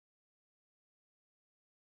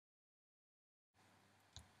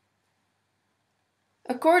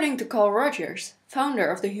According to Carl Rogers,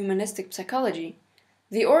 founder of the humanistic psychology,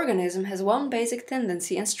 the organism has one basic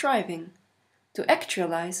tendency and striving: to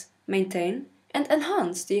actualize, maintain, and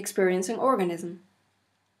enhance the experiencing organism.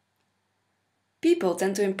 People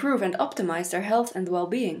tend to improve and optimize their health and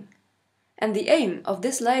well-being, and the aim of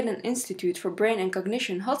this Leiden Institute for Brain and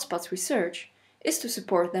Cognition Hotspots research is to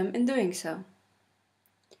support them in doing so.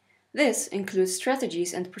 This includes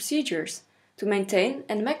strategies and procedures to maintain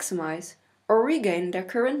and maximize or regain their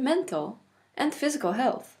current mental and physical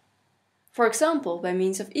health, for example by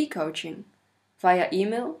means of e-coaching, via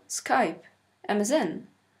email, Skype, MSN,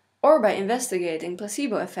 or by investigating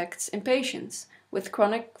placebo effects in patients with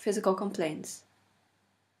chronic physical complaints.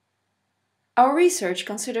 Our research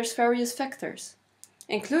considers various factors,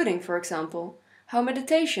 including, for example, how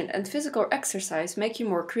meditation and physical exercise make you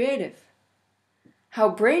more creative, how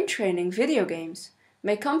brain training video games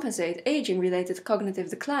may compensate aging-related cognitive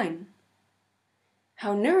decline,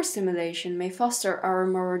 how neurostimulation may foster our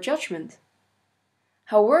moral judgment,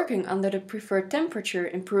 how working under the preferred temperature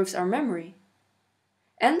improves our memory,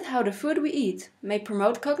 and how the food we eat may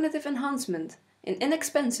promote cognitive enhancement in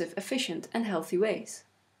inexpensive, efficient, and healthy ways.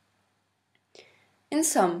 In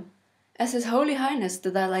sum, as His Holy Highness the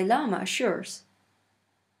Dalai Lama assures,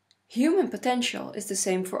 human potential is the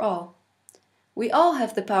same for all. We all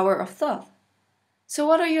have the power of thought. So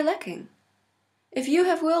what are you lacking? If you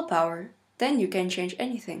have willpower, then you can change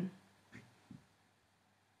anything.